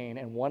 absolute chain,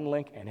 and one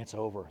link, and it's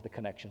over. The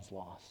connection's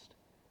lost.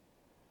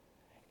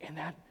 And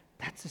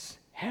that's just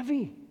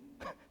heavy.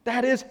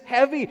 That is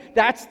heavy.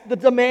 That's the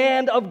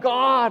demand of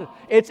God.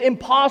 It's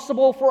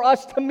impossible for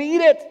us to meet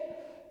it.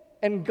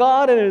 And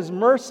God, in His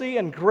mercy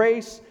and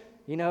grace,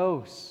 He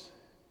knows.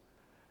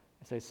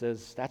 So He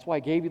says, that's why I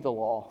gave you the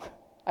law.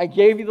 I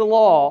gave you the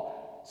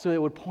law so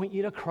it would point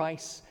you to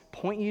Christ,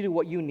 point you to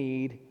what you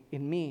need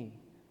in me.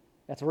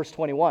 That's verse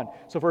 21.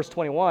 So verse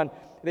 21,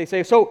 they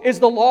say, so is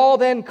the law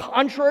then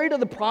contrary to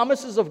the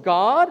promises of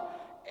God?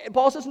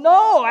 Paul says,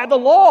 no, the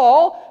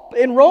law,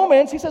 in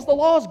Romans, he says the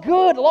law is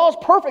good, the law is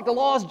perfect, the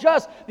law is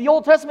just. The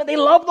Old Testament, they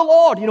love the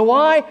law. Do you know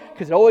why?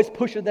 Because it always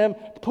pushes them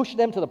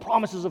to the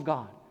promises of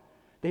God.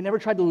 They never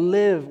tried to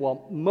live,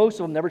 most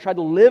of them never tried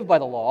to live by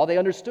the law. They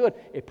understood,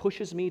 it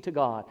pushes me to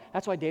God.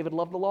 That's why David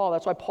loved the law.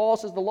 That's why Paul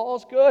says the law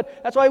is good.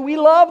 That's why we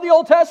love the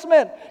Old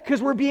Testament,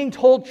 because we're being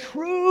told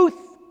truth.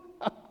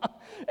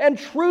 And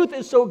truth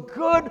is so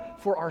good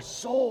for our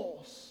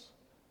souls.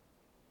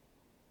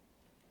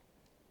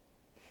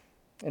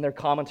 in their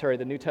commentary,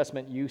 the New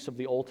Testament use of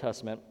the Old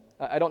Testament.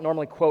 I don't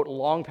normally quote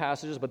long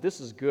passages, but this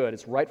is good.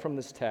 It's right from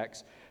this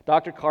text.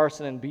 Dr.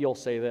 Carson and Beale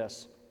say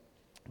this: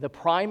 the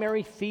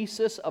primary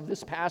thesis of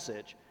this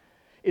passage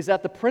is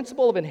that the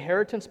principle of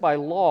inheritance by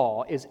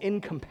law is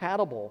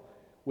incompatible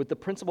with the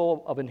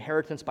principle of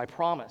inheritance by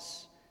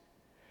promise.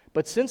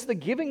 But since the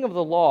giving of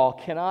the law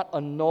cannot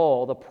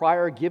annul the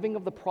prior giving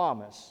of the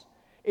promise,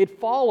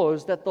 it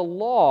follows that the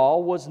law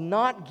was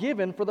not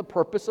given for the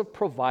purpose of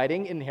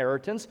providing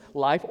inheritance,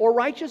 life, or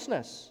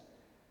righteousness.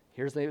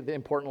 Here's the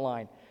important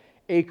line.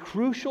 A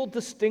crucial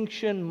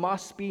distinction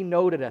must be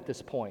noted at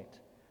this point.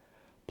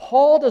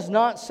 Paul does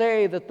not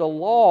say that the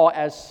law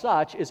as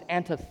such is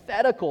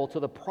antithetical to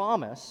the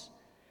promise.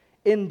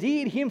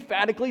 Indeed, he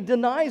emphatically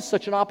denies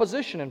such an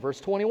opposition in verse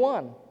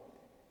 21.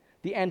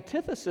 The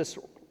antithesis,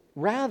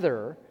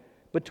 rather,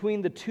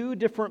 between the two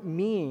different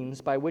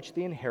means by which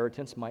the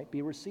inheritance might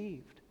be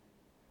received,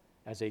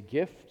 as a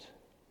gift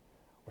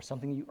or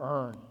something you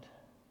earned.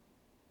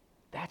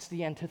 That's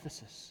the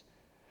antithesis.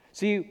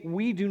 See,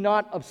 we do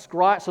not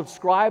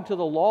subscribe to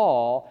the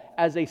law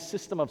as a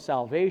system of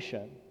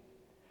salvation,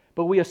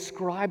 but we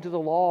ascribe to the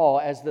law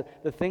as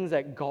the things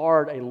that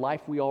guard a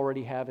life we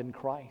already have in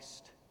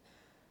Christ.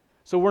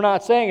 So we're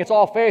not saying it's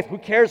all faith. Who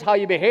cares how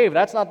you behave?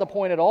 That's not the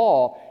point at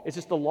all. It's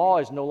just the law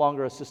is no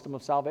longer a system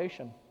of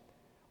salvation.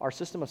 Our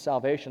system of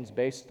salvation is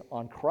based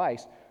on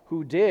Christ,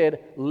 who did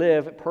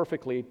live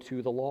perfectly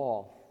to the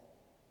law.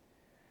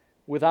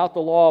 Without the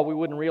law, we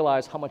wouldn't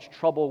realize how much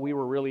trouble we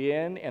were really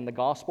in, and the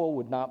gospel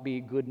would not be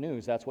good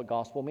news. That's what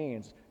gospel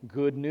means,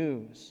 good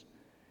news.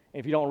 And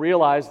if you don't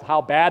realize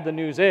how bad the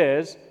news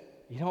is,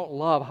 you don't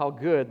love how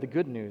good the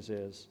good news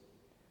is.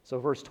 So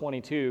verse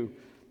 22,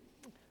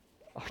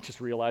 I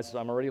just realized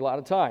I'm already out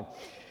of time.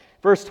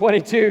 Verse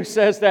 22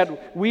 says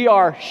that we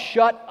are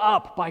shut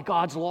up by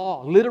God's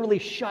law, literally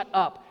shut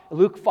up.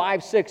 Luke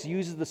 5:6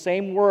 uses the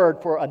same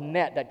word for a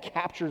net that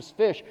captures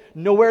fish.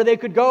 Nowhere they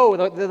could go.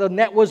 The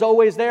net was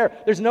always there.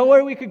 There's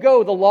nowhere we could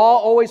go. The law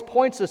always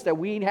points us that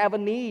we have a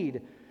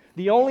need.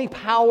 The only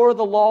power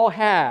the law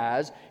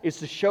has is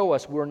to show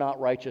us we're not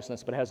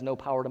righteousness, but it has no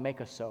power to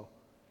make us so.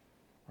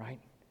 Right?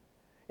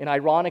 And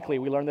ironically,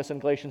 we learn this in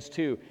Galatians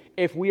 2.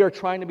 If we are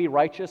trying to be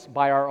righteous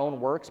by our own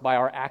works, by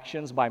our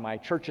actions, by my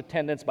church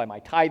attendance, by my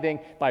tithing,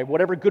 by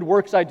whatever good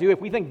works I do,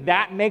 if we think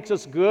that makes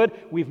us good,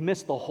 we've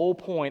missed the whole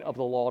point of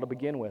the law to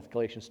begin with,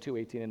 Galatians 2,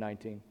 18 and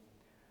 19.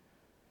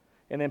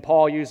 And then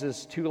Paul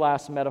uses two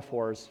last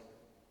metaphors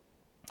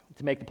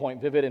to make the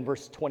point vivid in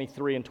verse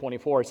 23 and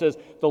 24. It says,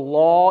 the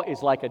law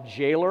is like a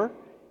jailer.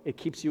 It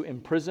keeps you in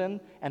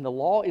prison. And the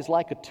law is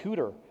like a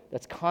tutor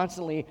that's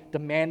constantly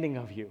demanding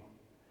of you.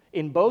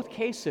 In both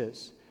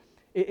cases,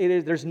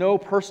 there's no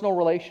personal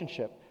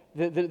relationship.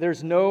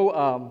 There's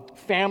no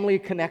family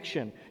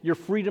connection. Your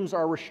freedoms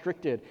are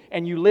restricted,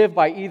 and you live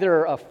by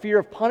either a fear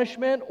of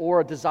punishment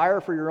or a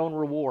desire for your own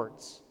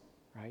rewards,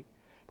 right?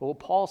 But what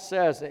Paul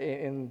says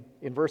in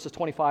verses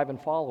 25 and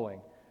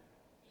following,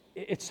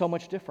 it's so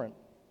much different.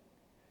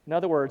 In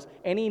other words,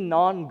 any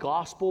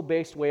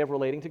non-gospel-based way of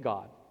relating to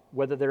God,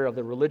 whether they're of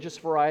the religious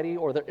variety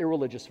or the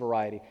irreligious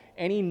variety,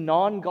 any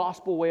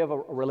non-gospel way of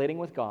relating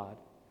with God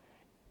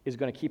is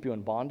going to keep you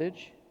in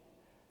bondage.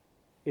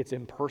 It's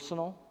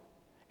impersonal,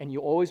 and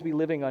you'll always be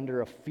living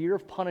under a fear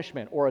of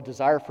punishment or a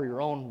desire for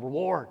your own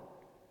reward.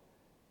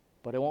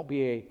 But it won't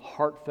be a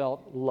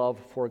heartfelt love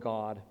for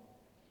God.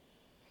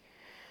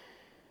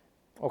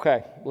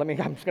 Okay, I'm just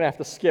going to have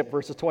to skip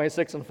verses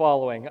 26 and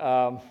following.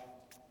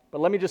 But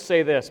let me just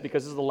say this,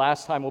 because this is the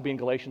last time we'll be in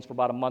Galatians for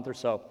about a month or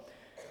so.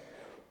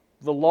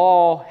 The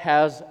law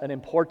has an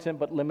important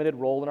but limited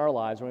role in our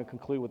lives. We're going to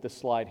conclude with this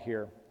slide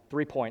here.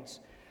 3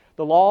 points.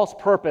 The law's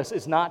purpose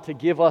is not to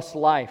give us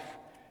life,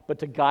 but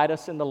to guide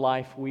us in the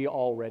life we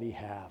already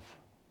have.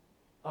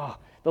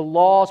 The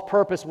law's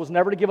purpose was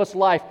never to give us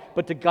life,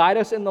 but to guide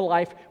us in the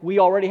life we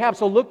already have.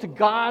 So look to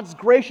God's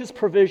gracious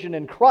provision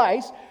in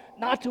Christ,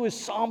 not to his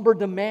somber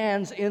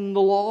demands in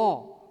the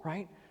law,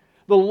 right?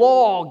 The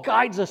law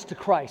guides us to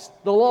Christ.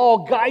 The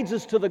law guides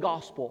us to the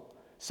gospel.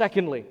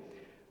 Secondly,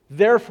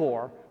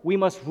 therefore, we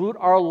must root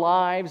our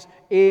lives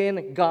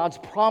in God's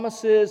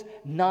promises,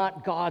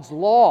 not God's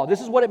law.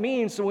 This is what it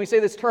means when we say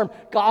this term,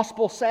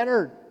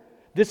 gospel-centered.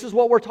 This is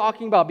what we're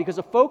talking about, because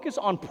a focus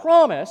on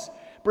promise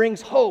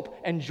brings hope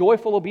and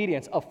joyful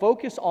obedience. A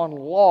focus on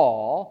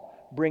law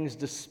brings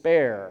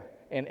despair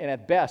and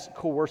at best,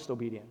 coerced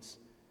obedience.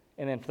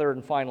 And then third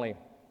and finally,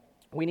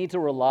 we need to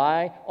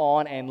rely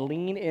on and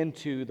lean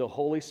into the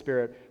Holy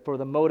Spirit for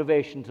the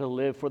motivation to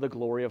live for the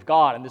glory of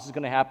God. And this is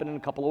going to happen in a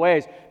couple of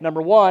ways.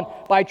 Number one,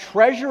 by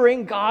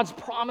treasuring God's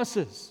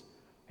promises.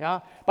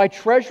 By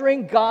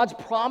treasuring God's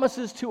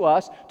promises to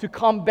us to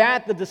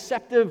combat the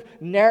deceptive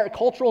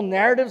cultural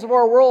narratives of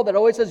our world that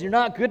always says, you're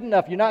not good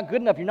enough, you're not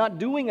good enough, you're not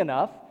doing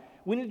enough.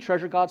 We need to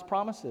treasure God's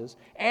promises.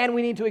 And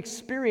we need to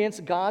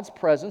experience God's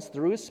presence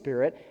through his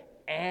Spirit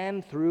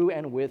and through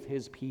and with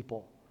his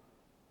people.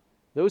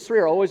 Those three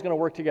are always going to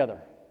work together.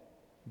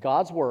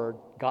 God's Word,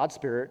 God's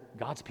Spirit,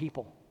 God's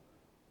people.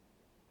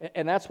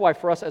 And that's why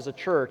for us as a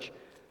church,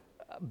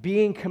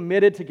 being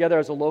committed together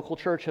as a local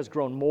church has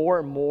grown more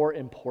and more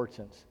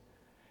important.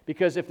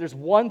 Because if there's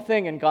one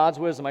thing in God's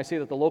wisdom, I see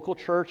that the local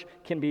church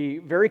can be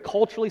very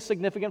culturally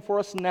significant for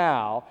us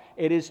now,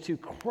 it is to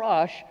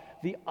crush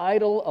the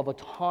idol of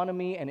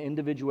autonomy and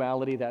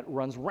individuality that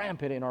runs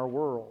rampant in our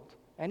world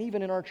and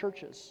even in our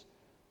churches.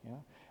 Yeah?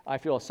 I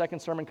feel a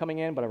second sermon coming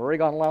in, but I've already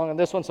gone long on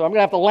this one, so I'm going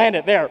to have to land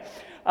it there.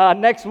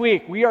 Next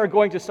week, we are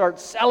going to start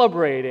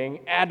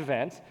celebrating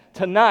Advent.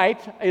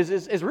 Tonight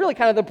is really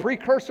kind of the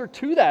precursor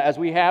to that as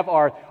we have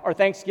our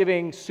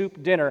Thanksgiving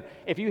soup dinner.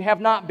 If you have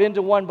not been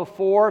to one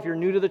before, if you're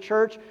new to the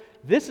church,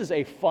 this is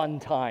a fun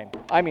time.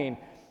 I mean,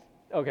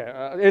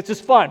 it's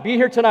just fun. Be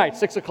here tonight,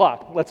 6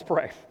 o'clock. Let's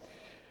pray.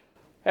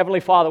 Heavenly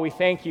Father, we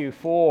thank you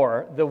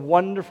for the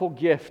wonderful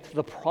gift,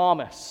 the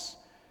promise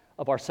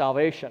of our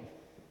salvation.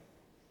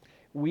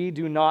 We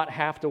do not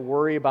have to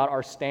worry about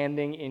our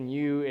standing in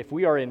you. If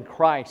we are in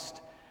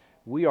Christ,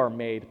 we are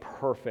made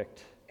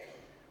perfect.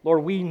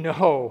 Lord, we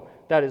know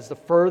that is the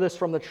furthest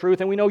from the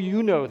truth, and we know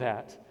you know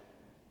that.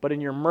 But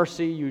in your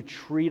mercy, you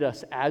treat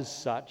us as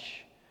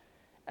such,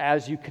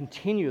 as you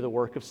continue the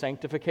work of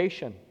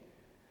sanctification.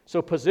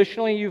 So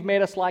positionally, you've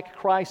made us like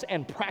Christ,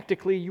 and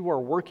practically, you are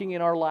working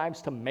in our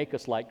lives to make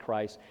us like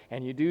Christ.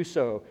 And you do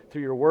so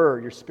through your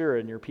word, your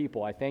spirit, and your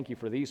people. I thank you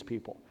for these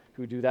people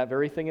who do that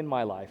very thing in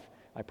my life.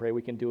 I pray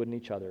we can do it in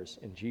each other's.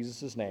 In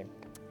Jesus' name,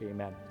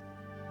 amen.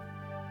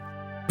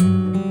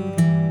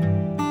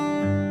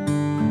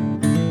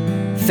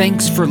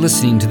 Thanks for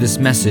listening to this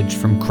message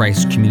from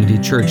Christ Community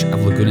Church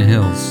of Laguna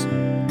Hills.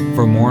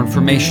 For more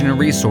information and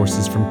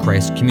resources from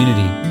Christ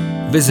Community,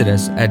 visit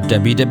us at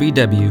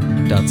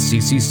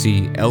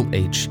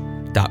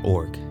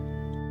www.ccclh.org.